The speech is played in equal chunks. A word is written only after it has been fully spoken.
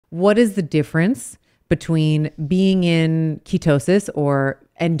what is the difference between being in ketosis or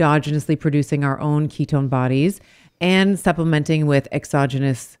endogenously producing our own ketone bodies and supplementing with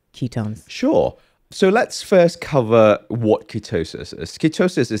exogenous ketones? Sure. So let's first cover what ketosis is.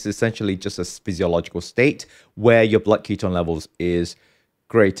 Ketosis is essentially just a physiological state where your blood ketone levels is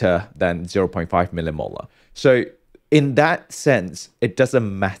greater than 0.5 millimolar. So in that sense, it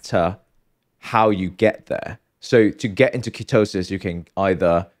doesn't matter how you get there. So to get into ketosis, you can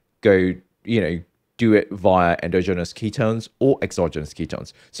either go, do it via endogenous ketones or exogenous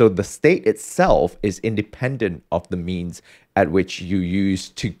ketones. So the state itself is independent of the means at which you use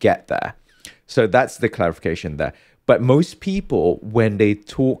to get there. So that's the clarification there. But most people, when they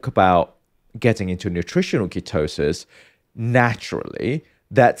talk about getting into nutritional ketosis, naturally,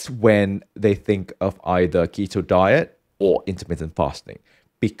 that's when they think of either keto diet or intermittent fasting.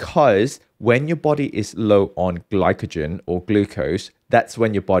 Because when your body is low on glycogen or glucose, that's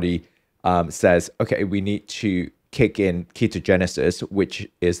when your body says, okay, we need to kick in ketogenesis, which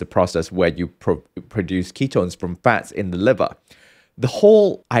is the process where you produce ketones from fats in the liver. The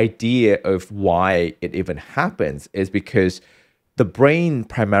whole idea of why it even happens is because the brain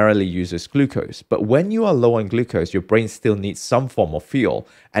primarily uses glucose. But when you are low on glucose, your brain still needs some form of fuel,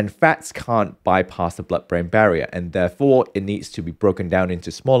 and fats can't bypass the blood-brain barrier, and therefore it needs to be broken down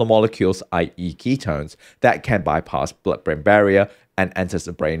into smaller molecules, i.e. ketones, that can bypass blood-brain barrier and enters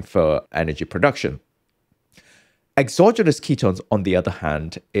the brain for energy production. Exogenous ketones, on the other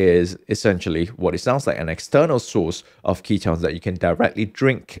hand, is essentially what it sounds like, an external source of ketones that you can directly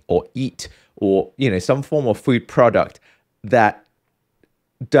drink or eat, or some form of food product that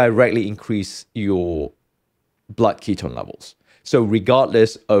directly increase your blood ketone levels. So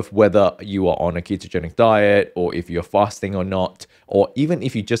regardless of whether you are on a ketogenic diet or if you're fasting or not, or even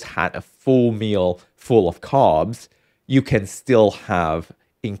if you just had a full meal full of carbs, you can still have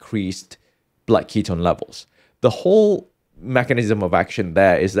increased blood ketone levels. The whole mechanism of action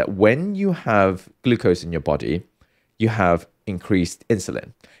there is that when you have glucose in your body, you have increased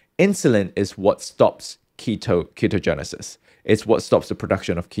insulin. Insulin is what stops ketogenesis. It's what stops the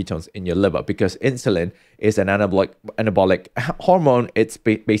production of ketones in your liver, because insulin is an anabolic hormone. It's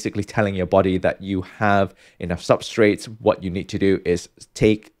basically telling your body that you have enough substrates. What you need to do is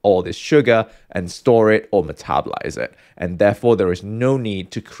take all this sugar and store it or metabolize it. And therefore, there is no need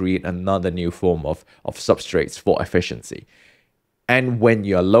to create another new form of substrates for efficiency. And when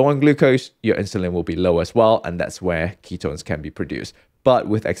you're low on glucose, your insulin will be low as well. And that's where ketones can be produced. But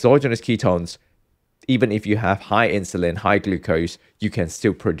with exogenous ketones, even if you have high insulin, high glucose, you can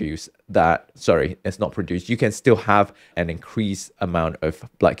still produce that. Sorry, it's not produced. You can still have an increased amount of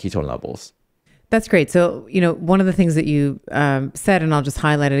blood ketone levels. That's great. So, one of the things that you said, and I'll just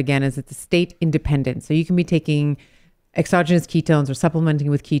highlight it again, is it's state independent. So you can be taking exogenous ketones or supplementing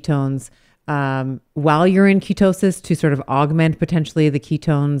with ketones while you're in ketosis to sort of augment potentially the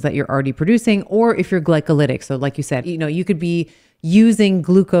ketones that you're already producing, or if you're glycolytic. So like you said, you could be using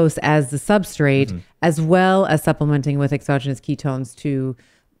glucose as the substrate as well as supplementing with exogenous ketones to,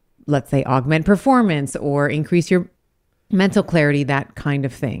 let's say, augment performance or increase your mental clarity, that kind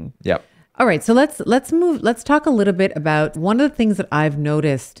of thing. Yep. All right. So let's talk a little bit about one of the things that I've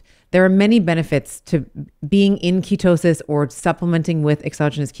noticed. There are many benefits to being in ketosis or supplementing with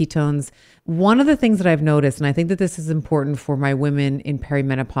exogenous ketones. One of the things that I've noticed, and I think that this is important for my women in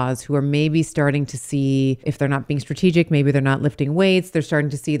perimenopause who are maybe starting to see, if they're not being strategic, maybe they're not lifting weights, they're starting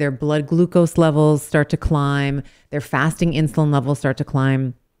to see their blood glucose levels start to climb, their fasting insulin levels start to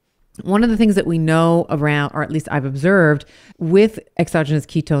climb. One of the things that we know around, or at least I've observed with exogenous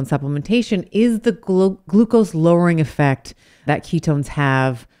ketone supplementation, is the glucose lowering effect that ketones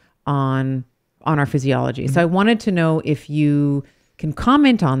have on our physiology. So I wanted to know if you can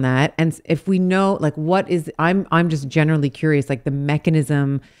comment on that, and if we know, like, what is, I'm just generally curious, like the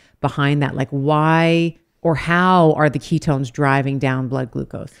mechanism behind that, like why or how are the ketones driving down blood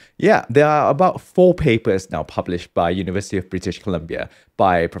glucose? Yeah, there are about 4 papers now published by University of British Columbia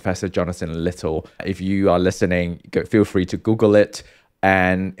by Professor Jonathan Little. If you are listening, feel free to Google it.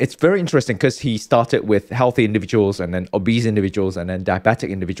 And it's very interesting because he started with healthy individuals and then obese individuals and then diabetic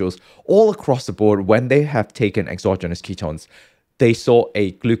individuals all across the board. When they have taken exogenous ketones, they saw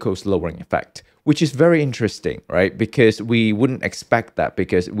a glucose lowering effect, which is very interesting, right? Because we wouldn't expect that,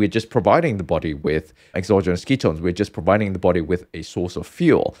 because we're just providing the body with exogenous ketones. We're just providing the body with a source of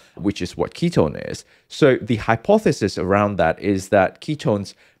fuel, which is what ketone is. So the hypothesis around that is that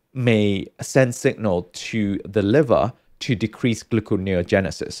ketones may send signal to the liver to decrease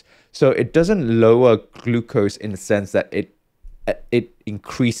gluconeogenesis. So it doesn't lower glucose in the sense that it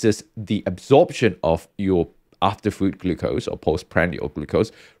increases the absorption of your after food glucose or postprandial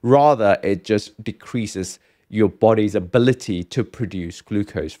glucose. Rather, it just decreases your body's ability to produce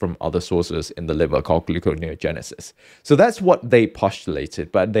glucose from other sources in the liver called gluconeogenesis. So that's what they postulated,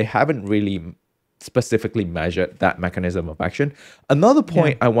 but they haven't really specifically measured that mechanism of action. Another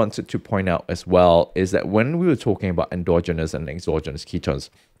point I wanted to point out as well is that when we were talking about endogenous and exogenous ketones,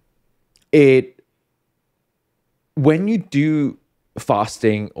 when you do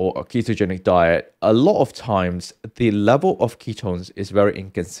fasting or a ketogenic diet, a lot of times the level of ketones is very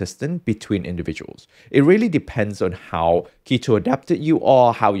inconsistent between individuals. It really depends on how keto adapted you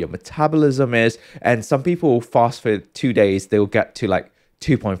are, how your metabolism is. And some people fast for 2 days, they'll get to like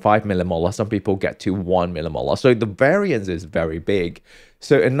 2.5 millimolar. Some people get to 1 millimolar. So the variance is very big.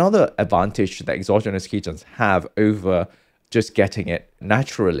 So another advantage that exogenous ketones have over just getting it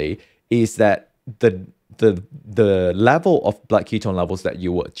naturally is that the level of blood ketone levels that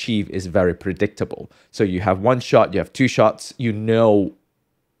you will achieve is very predictable. So you have one shot, you have two shots, you know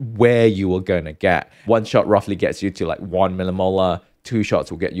where you are going to get. One shot roughly gets you to like 1 millimolar. Two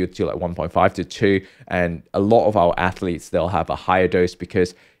shots will get you to like 1.5 to 2. And a lot of our athletes, they'll have a higher dose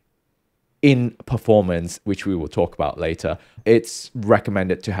because in performance, which we will talk about later, it's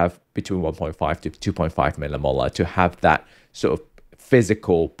recommended to have between 1.5 to 2.5 millimolar to have that sort of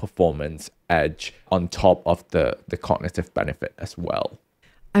physical performance edge on top of the cognitive benefit as well.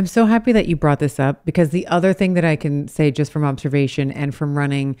 I'm so happy that you brought this up, because the other thing that I can say just from observation and from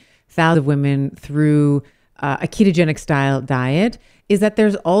running thousands of women through a ketogenic style diet is that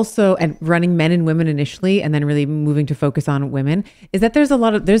there's also, and running men and women initially, and then really moving to focus on women, is that there's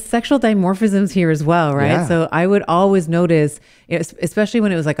sexual dimorphisms here as well, right? Yeah. So I would always notice, especially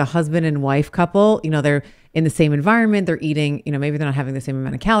when it was like a husband and wife couple, they're in the same environment, they're eating, maybe they're not having the same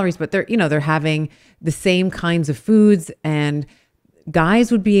amount of calories, but they're having the same kinds of foods, and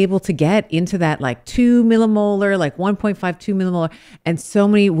guys would be able to get into that like 2 millimolar, like 1.5, 2 millimolar. And so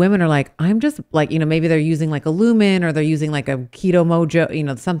many women are like, I'm just like, maybe they're using like a lumen, or they're using like a keto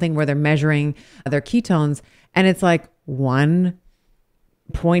mojo, something where they're measuring their ketones. And it's like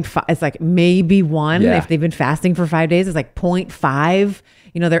 1.5, it's like maybe one. Yeah. If they've been fasting for 5 days, it's like 0.5.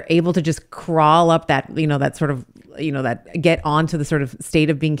 They're able to just crawl up that, that sort of, that get onto the sort of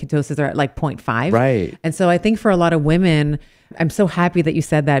state of being ketosis, or at like 0.5. Right. And so I think for a lot of women, I'm so happy that you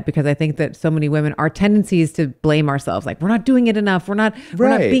said that, because I think that so many women, our tendency is to blame ourselves. Like, we're not doing it enough. We're not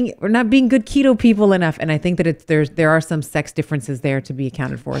being good keto people enough. And I think that there are some sex differences there to be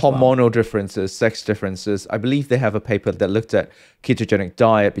accounted for as well. Hormonal differences, sex differences. I believe they have a paper that looked at ketogenic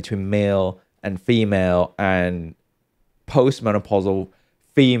diet between male and female, and postmenopausal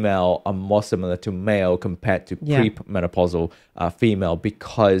female are more similar to male compared to premenopausal female,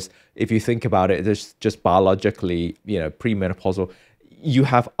 because if you think about it, there's just biologically, premenopausal, you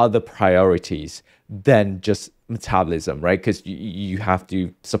have other priorities than just metabolism, right? Because you have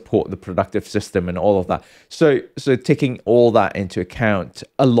to support the productive system and all of that. So taking all that into account,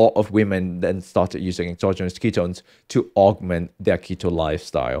 a lot of women then started using exogenous ketones to augment their keto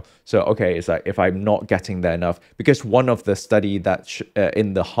lifestyle. So, okay, it's like, if I'm not getting there enough, because one of the study that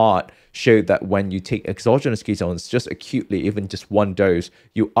in the heart showed that when you take exogenous ketones just acutely, even just one dose,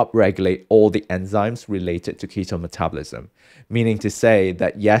 you upregulate all the enzymes related to keto metabolism, meaning to say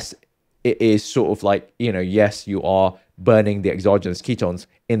that, yes, it is sort of like, yes, you are burning the exogenous ketones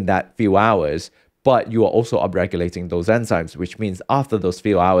in that few hours, but you are also upregulating those enzymes, which means after those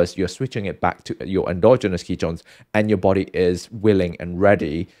few hours, you're switching it back to your endogenous ketones, and your body is willing and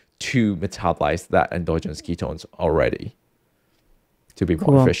ready to metabolize that endogenous ketones already to be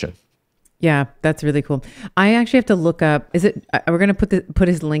more efficient. Yeah, that's really cool. I actually have to look up, we're going to put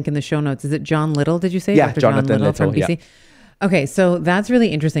his link in the show notes. Is it John Little, did you say? Yeah, Dr. Jonathan Little from BC? Yeah. Okay, so that's really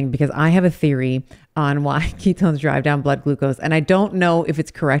interesting, because I have a theory on why ketones drive down blood glucose. And I don't know if it's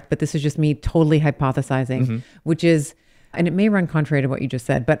correct, but this is just me totally hypothesizing, which is, and it may run contrary to what you just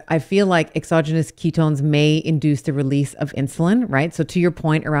said, but I feel like exogenous ketones may induce the release of insulin, right? So to your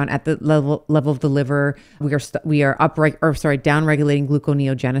point around at the level of the liver, we are down regulating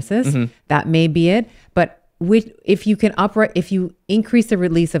gluconeogenesis. That may be it. But if you increase the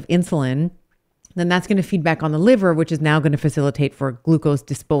release of insulin, then that's going to feed back on the liver, which is now going to facilitate for glucose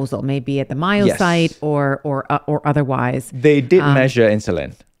disposal, maybe at the myocyte or otherwise. They did measure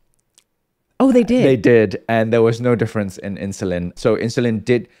insulin. Oh, they did? They did, and there was no difference in insulin. So insulin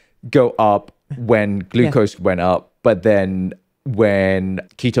did go up when glucose went up, but then when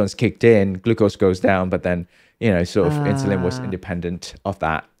ketones kicked in, glucose goes down, but then, insulin was independent of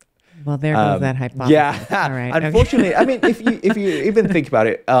that. Well, there goes that hypothesis. Yeah. All right. Unfortunately, I mean, if you even think about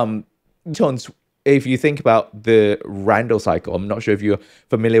it, ketones if you think about the Randall cycle, I'm not sure if you're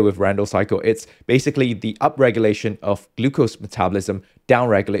familiar with Randall cycle. It's basically the upregulation of glucose metabolism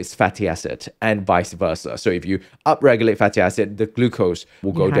downregulates fatty acid and vice versa. So if you upregulate fatty acid, the glucose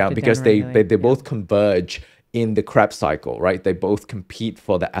will go down because they both converge in the Krebs cycle, right? They both compete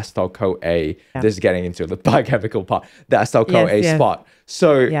for the acetyl-CoA. This is getting into the biochemical part, the acetyl-CoA spot.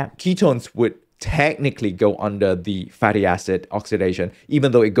 So ketones would technically go under the fatty acid oxidation,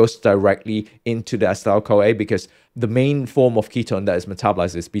 even though it goes directly into the acetyl-CoA, because the main form of ketone that is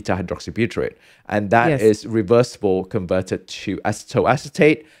metabolized is beta-hydroxybutyrate. And that is reversible, converted to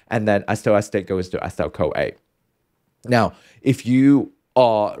acetoacetate, and then acetoacetate goes to acetyl-CoA. Now, if you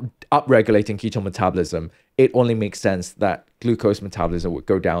are upregulating ketone metabolism, it only makes sense that glucose metabolism would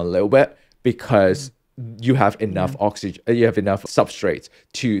go down a little bit because you have enough oxygen, you have enough substrates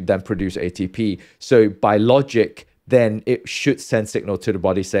to then produce ATP. So by logic, then it should send signal to the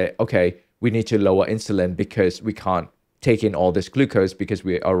body, say, okay, we need to lower insulin because we can't take in all this glucose because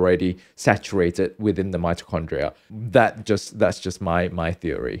we're already saturated within the mitochondria. That's just my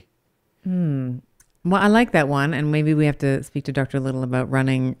theory. Well, I like that one, and maybe we have to speak to Dr. Little about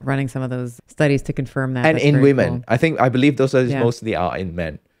running some of those studies to confirm that. And in women, cool. I believe those studies mostly are in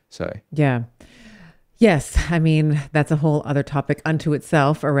men. So yes, I mean that's a whole other topic unto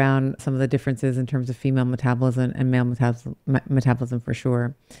itself around some of the differences in terms of female metabolism and male metabolism for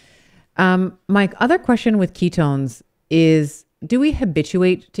sure. My other question with ketones is: do we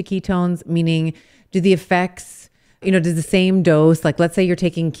habituate to ketones? Meaning, do the effects, does the same dose, like let's say you're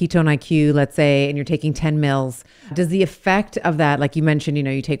taking ketone IQ, let's say, and you're taking 10 mils, does the effect of that, like you mentioned,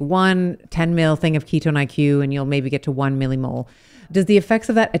 you take 10 mil thing of ketone IQ and you'll maybe get to 1 millimole. Does the effects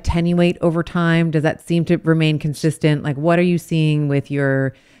of that attenuate over time? Does that seem to remain consistent? Like what are you seeing with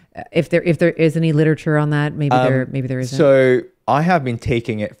your, if there is any literature on that, maybe there isn't. So I have been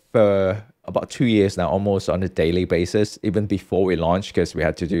taking it for about 2 years now, almost on a daily basis, even before we launched, because we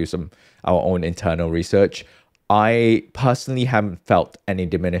had to do our own internal research. I personally haven't felt any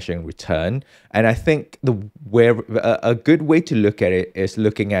diminishing return. And I think a good way to look at it is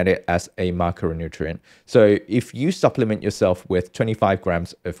looking at it as a macronutrient. So if you supplement yourself with 25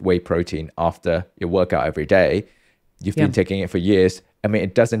 grams of whey protein after your workout every day, you've been taking it for years,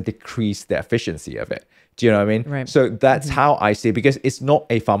 it doesn't decrease the efficiency of it. Do you know what I mean? Right. So that's how I see it, because it's not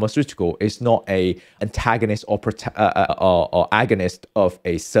a pharmaceutical, it's not a antagonist or agonist of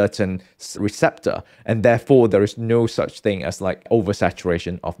a certain receptor, and therefore there is no such thing as like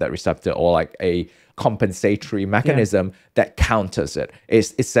oversaturation of that receptor or like a compensatory mechanism that counters it.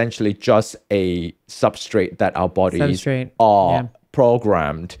 It's essentially just a substrate that our bodies are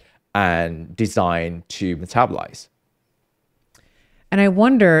programmed and designed to metabolize. And I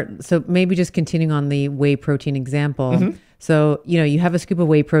wonder, so maybe just continuing on the whey protein example. So, you have a scoop of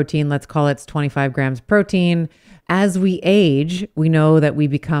whey protein, let's call it 25 grams protein. As we age, we know that we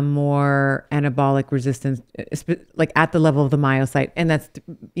become more anabolic resistant, like at the level of the myocyte. And that's,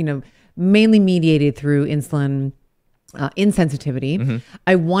 mainly mediated through insulin insensitivity.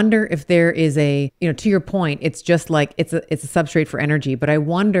 I wonder if there is to your point, it's just like, it's a substrate for energy, but I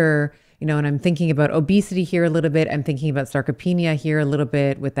wonder, and I'm thinking about obesity here a little bit. I'm thinking about sarcopenia here a little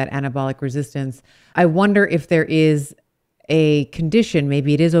bit with that anabolic resistance. I wonder if there is a condition,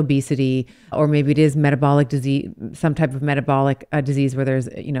 maybe it is obesity, or maybe it is metabolic disease, some type of metabolic disease where there's,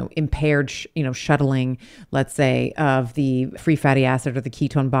 impaired, shuttling, let's say, of the free fatty acid or the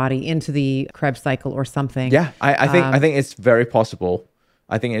ketone body into the Krebs cycle or something. Yeah, I think it's very possible.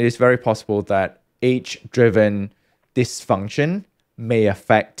 I think it is very possible that age-driven dysfunction may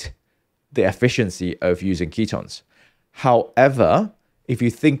affect the efficiency of using ketones. However, if you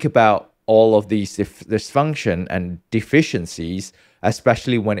think about all of these dysfunction and deficiencies,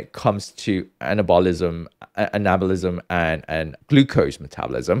 especially when it comes to anabolism and glucose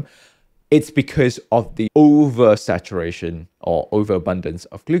metabolism, it's because of the oversaturation or overabundance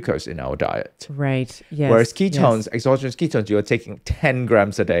of glucose in our diet. Right. Yes. Whereas ketones, exogenous ketones, you're taking 10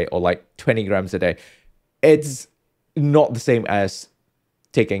 grams a day or like 20 grams a day. It's not the same as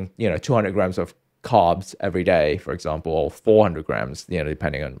taking 200 grams of carbs every day, for example, or 400 grams,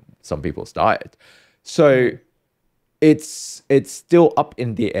 depending on some people's diet. So it's still up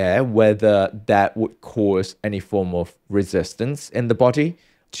in the air whether that would cause any form of resistance in the body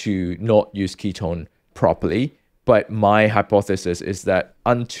to not use ketone properly. But my hypothesis is that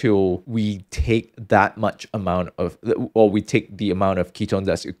until we take that much amount of, or we take the amount of ketones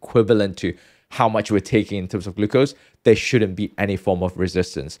that's equivalent to how much we're taking in terms of glucose, there shouldn't be any form of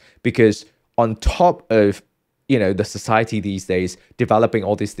resistance. Because on top of, the society these days developing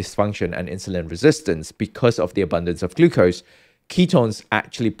all this dysfunction and insulin resistance because of the abundance of glucose, ketones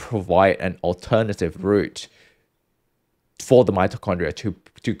actually provide an alternative route for the mitochondria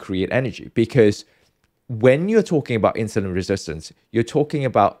to create energy. Because when you're talking about insulin resistance, you're talking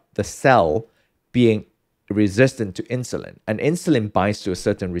about the cell being resistant to insulin, and insulin binds to a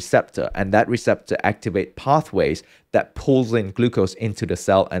certain receptor, and that receptor activate pathways that pulls in glucose into the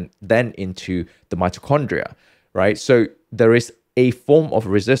cell and then into the mitochondria, right? So there is a form of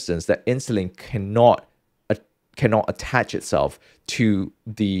resistance that insulin cannot attach itself to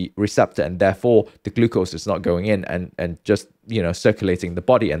the receptor, and therefore the glucose is not going in and just circulating the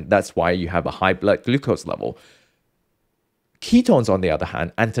body, and that's why you have a high blood glucose level. Ketones, on the other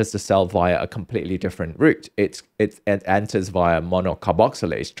hand, enters the cell via a completely different route. It enters via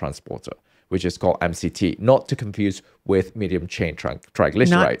monocarboxylase transporter, which is called MCT, not to confuse with medium chain triglycerides.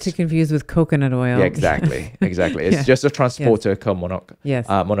 Not to confuse with coconut oil. Yeah, exactly. It's just a transporter called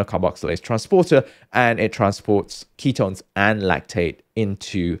monocarboxylase transporter, and it transports ketones and lactate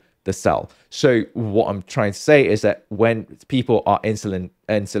into the cell. So what I'm trying to say is that when people are insulin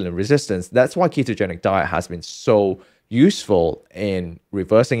resistant, that's why ketogenic diet has been so useful in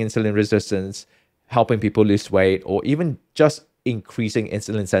reversing insulin resistance, helping people lose weight, or even just increasing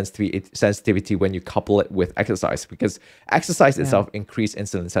insulin sensitivity when you couple it with exercise, because exercise itself increases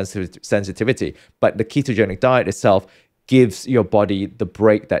insulin sensitivity, but the ketogenic diet itself gives your body the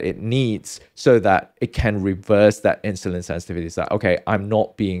break that it needs so that it can reverse that insulin sensitivity. It's like, okay, I'm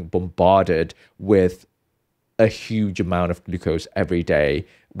not being bombarded with a huge amount of glucose every day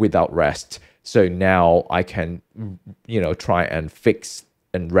without rest. So now I can, try and fix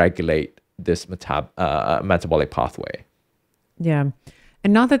and regulate this metabolic pathway. Yeah.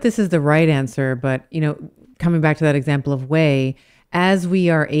 And not that this is the right answer, but, coming back to that example of whey, as we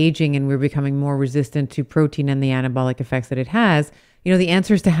are aging and we're becoming more resistant to protein and the anabolic effects that it has, the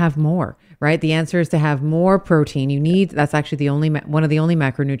answer is to have more, right? The answer is to have more protein. That's actually one of the only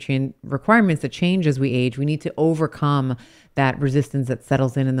macronutrient requirements that change as we age. We need to overcome that resistance that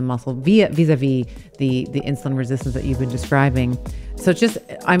settles in the muscle vis-a-vis the insulin resistance that you've been describing. So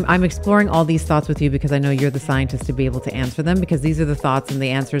I'm exploring all these thoughts with you because I know you're the scientist to be able to answer them, because these are the thoughts and the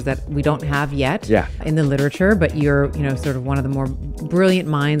answers that we don't have yet in the literature, but you're, sort of one of the more brilliant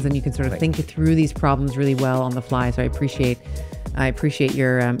minds, and you can sort of think through these problems really well on the fly. So I appreciate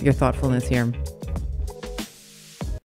your thoughtfulness here.